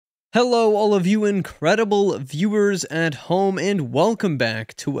Hello, all of you incredible viewers at home, and welcome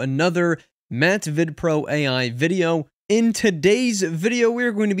back to another Matt VidPro AI video. In today's video,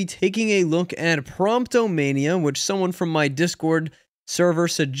 we're going to be taking a look at Promptomania, which someone from my Discord server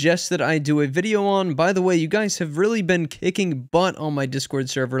suggested I do a video on. By the way, you guys have really been kicking butt on my Discord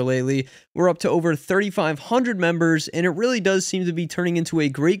server lately. We're up to over 3,500 members, and it really does seem to be turning into a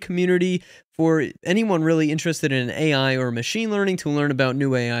great community for anyone really interested in AI or machine learning to learn about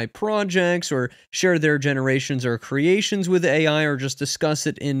new AI projects or share their generations or creations with AI or just discuss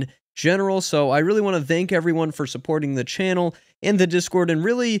it in general. So I really want to thank everyone for supporting the channel and the Discord and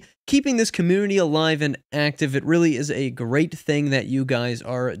really keeping this community alive and active. It really is a great thing that you guys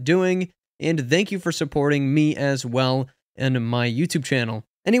are doing, and thank you for supporting me as well and my YouTube channel.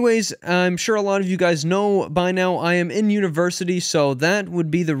 Anyways, I'm sure a lot of you guys know by now I am in university, so that would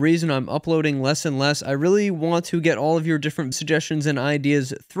be the reason I'm uploading less and less. I really want to get all of your different suggestions and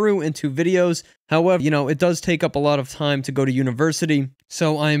ideas through into videos. However, it does take up a lot of time to go to university,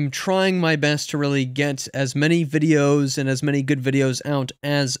 so I'm trying my best to really get as many videos and as many good videos out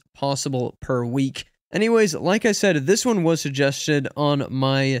as possible per week. Anyways, like I said, this one was suggested on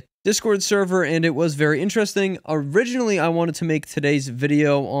my Discord server, and it was very interesting. Originally, I wanted to make today's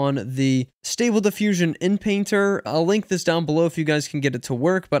video on the Stable Diffusion in Painter. I'll link this down below if you guys can get it to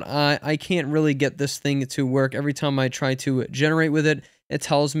work, but I can't really get this thing to work. Every time I try to generate with it, it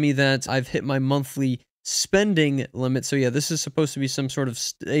tells me that I've hit my monthly spending limit. So yeah, this is supposed to be some sort of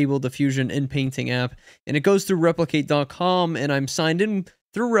Stable Diffusion in Painting app, and it goes through replicate.com, and I'm signed in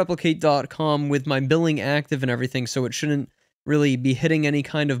through replicate.com with my billing active and everything, so it shouldn't really be hitting any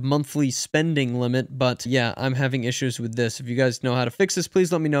kind of monthly spending limit. But yeah, I'm having issues with this. If you guys know how to fix this,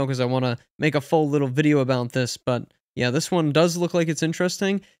 please let me know, because I want to make a full little video about this. But yeah, this one does look like it's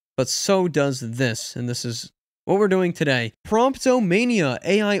interesting, but so does this, and this is what we're doing today. Promptomania,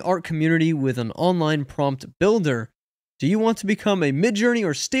 AI art community with an online prompt builder. Do you want to become a Midjourney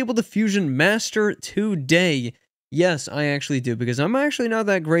or Stable Diffusion master today? Yes, I actually do, because I'm actually not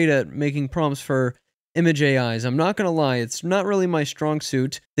that great at making prompts for image AIs. I'm not going to lie, it's not really my strong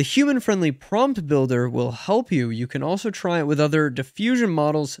suit. The human-friendly prompt builder will help you. You can also try it with other diffusion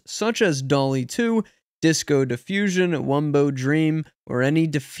models such as dall-e 2, Disco Diffusion, Wumbo Dream, or any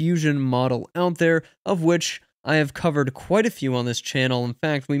diffusion model out there, of which I have covered quite a few on this channel. In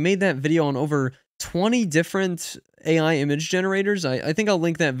fact, we made that video on over 20 different AI image generators. I think I'll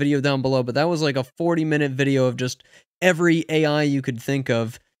link that video down below, but that was like a 40-minute video of just every AI you could think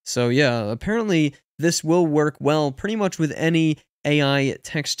of. So yeah, apparently this will work well pretty much with any AI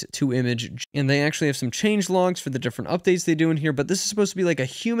text-to-image, and they actually have some change logs for the different updates they do in here, but this is supposed to be like a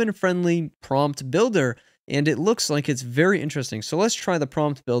human-friendly prompt builder, and it looks like it's very interesting. So let's try the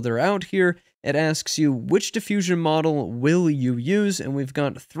prompt builder out here. It asks you, which diffusion model will you use? And we've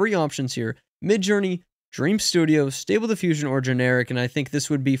got three options here: Midjourney, Dream Studio, Stable Diffusion, or Generic, and I think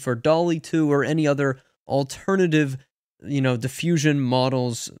this would be for dall-e 2 or any other alternative diffusion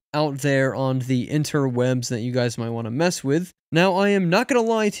models out there on the interwebs that you guys might want to mess with. Now, I am not going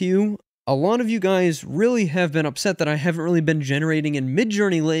to lie to you. A lot of you guys really have been upset that I haven't really been generating in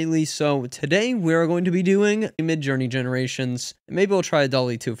Midjourney lately, so today we're going to be doing Midjourney generations. Maybe we'll try a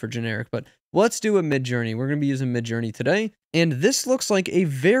dall-e 2 for generic, but let's do a Midjourney. We're going to be using Midjourney today, and this looks like a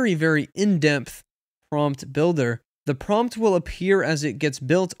very, very in-depth prompt builder. The prompt will appear as it gets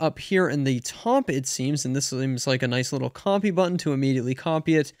built up here in the top, it seems, and this seems like a nice little copy button to immediately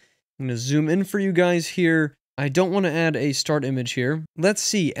copy it. I'm going to zoom in for you guys here. I don't want to add a start image here. Let's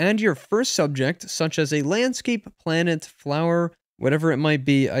see, add your first subject, such as a landscape, planet, flower, whatever it might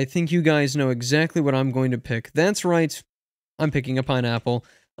be. I think you guys know exactly what I'm going to pick. That's right, I'm picking a pineapple.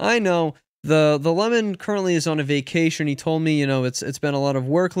 I know. The lemon currently is on a vacation. He told me, it's been a lot of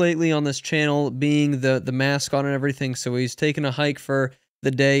work lately on this channel, being the mascot and everything, so he's taking a hike for the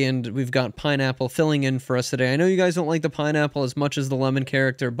day, and we've got Pineapple filling in for us today. I know you guys don't like the pineapple as much as the lemon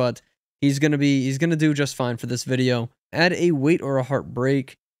character, but he's gonna do just fine for this video. Add a weight or a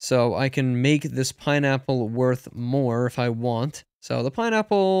heartbreak, so I can make this pineapple worth more if I want. So the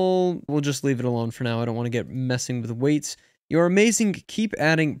pineapple, we'll just leave it alone for now. I don't want to get messing with weights. You're amazing. Keep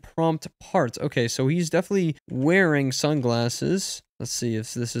adding prompt parts. Okay, so he's definitely wearing sunglasses. Let's see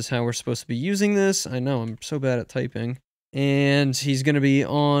if this is how we're supposed to be using this. I know, I'm so bad at typing. And he's going to be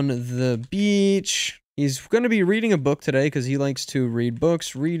on the beach. He's going to be reading a book today because he likes to read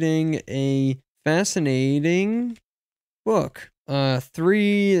books. Reading a fascinating book.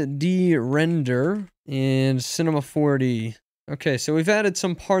 3D render and Cinema 4D. Okay, so we've added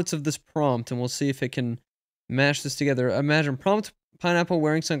some parts of this prompt, and we'll see if it can mash this together. Imagine prompt pineapple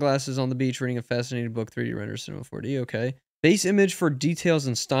wearing sunglasses on the beach reading a fascinating book, 3D render, Cinema 4D. Okay. Base image for details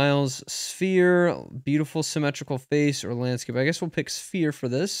and styles. Sphere, beautiful symmetrical face, or landscape. I guess we'll pick sphere for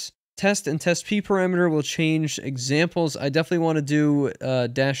this. Test and test P parameter will change examples. I definitely want to do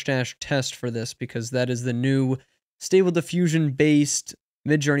 -- test for this because that is the new stable diffusion based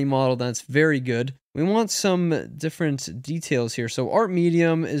Midjourney model. That's very good. We want some different details here. So art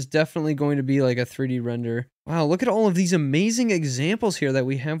medium is definitely going to be like a 3D render. Wow, look at all of these amazing examples here that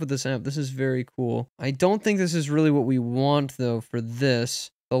we have with this app. This is very cool. I don't think this is really what we want though for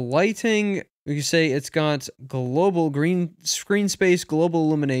this. The lighting, we can say it's got global green screen space, global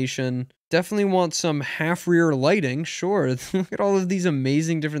illumination. Definitely want some half rear lighting. Sure. Look at all of these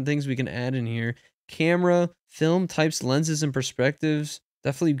amazing different things we can add in here. Camera, film types, lenses, and perspectives.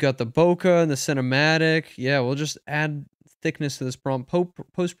 Definitely got the bokeh and the cinematic. Yeah, we'll just add thickness to this prompt.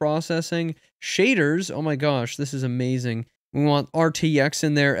 Post-processing. Shaders. Oh my gosh, this is amazing. We want RTX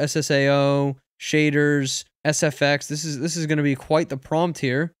in there, SSAO, shaders, SFX. This is going to be quite the prompt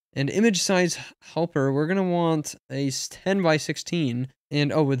here. And image size helper, we're going to want a 10 by 16.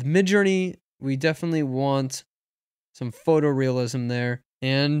 And oh, with Midjourney, we definitely want some photorealism there.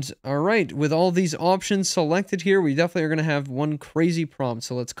 And all right, with all these options selected here, we definitely are going to have one crazy prompt.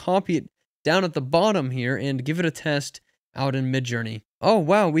 So let's copy it down at the bottom here and give it a test out in Midjourney. Oh,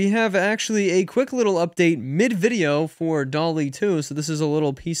 wow, we have actually a quick little update mid-video for dall-e 2. So this is a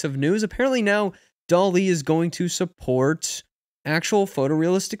little piece of news. Apparently now dall-e is going to support actual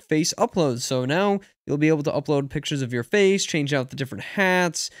photorealistic face uploads. So now you'll be able to upload pictures of your face, change out the different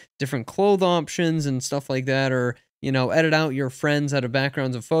hats, different clothes options and stuff like that, or you know, edit out your friends out of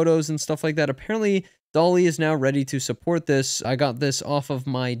backgrounds of photos and stuff like that. Apparently, dall-e is now ready to support this. I got this off of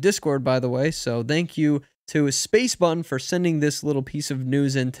my Discord, by the way, so thank you to Spacebutton for sending this little piece of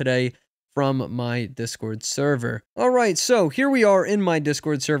news in today from my Discord server. All right, so here we are in my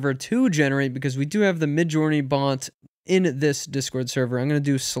Discord server to generate, because we do have the Midjourney bot in this Discord server. I'm going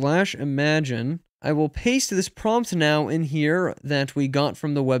to do /imagine. I will paste this prompt now in here that we got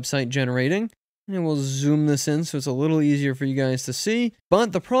from the website generating. And we'll zoom this in so it's a little easier for you guys to see.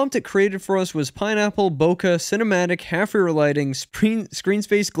 But the prompt it created for us was pineapple, bokeh, cinematic, half-rear lighting, screen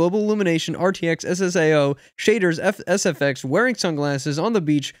space, global illumination, RTX, SSAO, shaders, SFX, wearing sunglasses, on the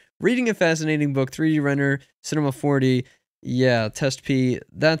beach, reading a fascinating book, 3D render, Cinema 4D. Yeah, test P.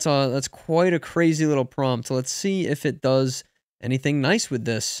 That's quite a crazy little prompt. So let's see if it does anything nice with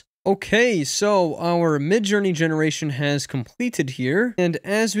this. Okay, so our Midjourney generation has completed here, and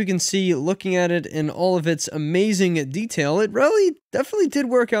as we can see, looking at it in all of its amazing detail, it really definitely did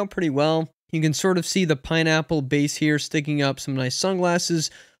work out pretty well. You can sort of see the pineapple base here sticking up, some nice sunglasses.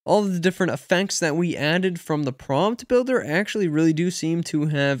 All of the different effects that we added from the prompt builder actually really do seem to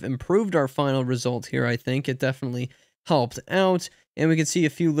have improved our final result here, I think. It definitely helped out, and we can see a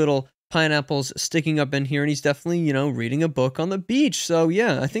few little pineapples sticking up in here, and he's definitely, you know, reading a book on the beach. So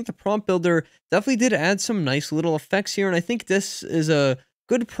yeah, I think the prompt builder definitely did add some nice little effects here, and I think this is a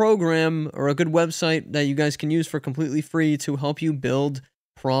good program or a good website that you guys can use for completely free to help you build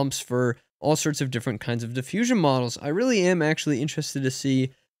prompts for all sorts of different kinds of diffusion models. I really am actually interested to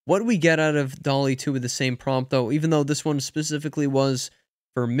see what we get out of dall-e 2 with the same prompt though, even though this one specifically was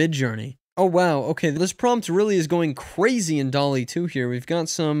for Midjourney. Oh wow, okay, this prompt really is going crazy in dall-e 2 here. We've got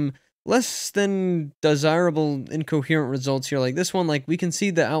some less than desirable incoherent results here. Like this one, like we can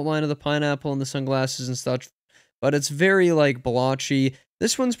see the outline of the pineapple and the sunglasses and such, but it's very like blotchy.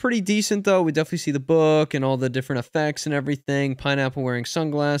 This one's pretty decent though. We definitely see the book and all the different effects and everything. Pineapple wearing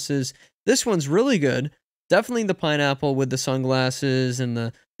sunglasses. This one's really good. Definitely the pineapple with the sunglasses and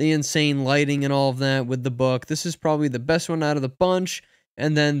the insane lighting and all of that with the book. This is probably the best one out of the bunch.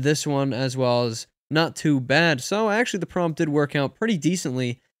 And then this one as well is not too bad. So actually the prompt did work out pretty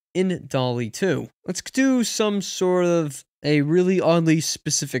decently in dall-e 2. Let's do some sort of a really oddly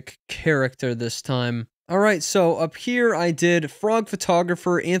specific character this time. Alright, so up here I did frog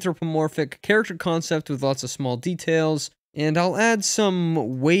photographer, anthropomorphic, character concept with lots of small details, and I'll add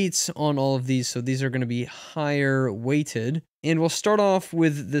some weights on all of these, so these are going to be higher weighted. And we'll start off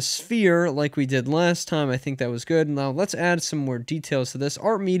with the sphere like we did last time. I think that was good. Now let's add some more details to this.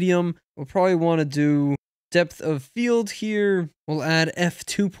 Art medium, we'll probably want to do depth of field here. We'll add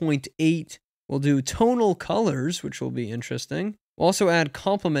f2.8. We'll do tonal colors, which will be interesting. We'll also add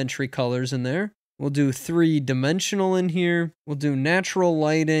complementary colors in there. We'll do 3-dimensional in here. We'll do natural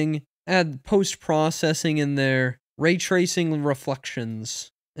lighting. Add post-processing in there. Ray tracing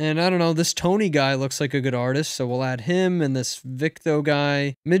reflections. And I don't know, this Tony guy looks like a good artist, so we'll add him and this Victo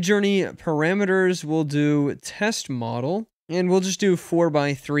guy. Midjourney parameters, we'll do test model. And we'll just do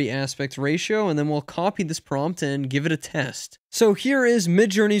 4:3 aspect ratio, and then we'll copy this prompt and give it a test. So here is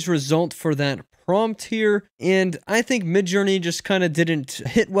Midjourney's result for that prompt here, and I think Midjourney just kind of didn't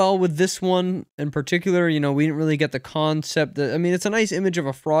hit well with this one in particular. You know, we didn't really get the concept. I mean, it's a nice image of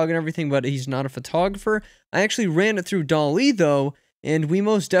a frog and everything, but he's not a photographer. I actually ran it through dall-e though, and we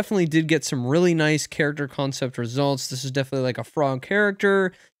most definitely did get some really nice character concept results. This is definitely like a frog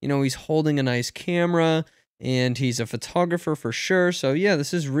character. You know, he's holding a nice camera, and he's a photographer for sure. So yeah,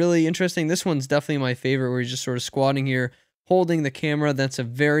 this is really interesting. This one's definitely my favorite, where he's just sort of squatting here, holding the camera. That's a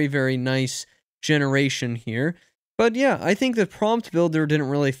very, very nice generation here. But yeah, I think the prompt builder didn't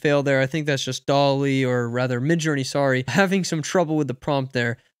really fail there. I think that's just dall-e, or rather Midjourney, sorry, having some trouble with the prompt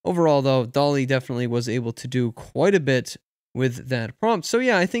there. Overall though, dall-e definitely was able to do quite a bit with that prompt. So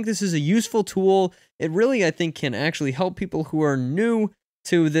yeah, I think this is a useful tool. It really, I think, can actually help people who are new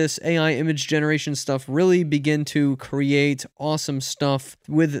to this AI image generation stuff really begin to create awesome stuff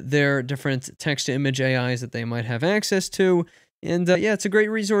with their different text-to-image AIs that they might have access to. And yeah, it's a great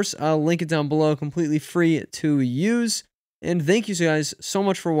resource. I'll link it down below, completely free to use. And thank you guys so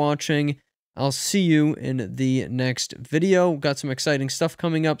much for watching. I'll see you in the next video. Got some exciting stuff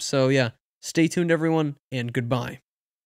coming up. So yeah, stay tuned everyone, and goodbye.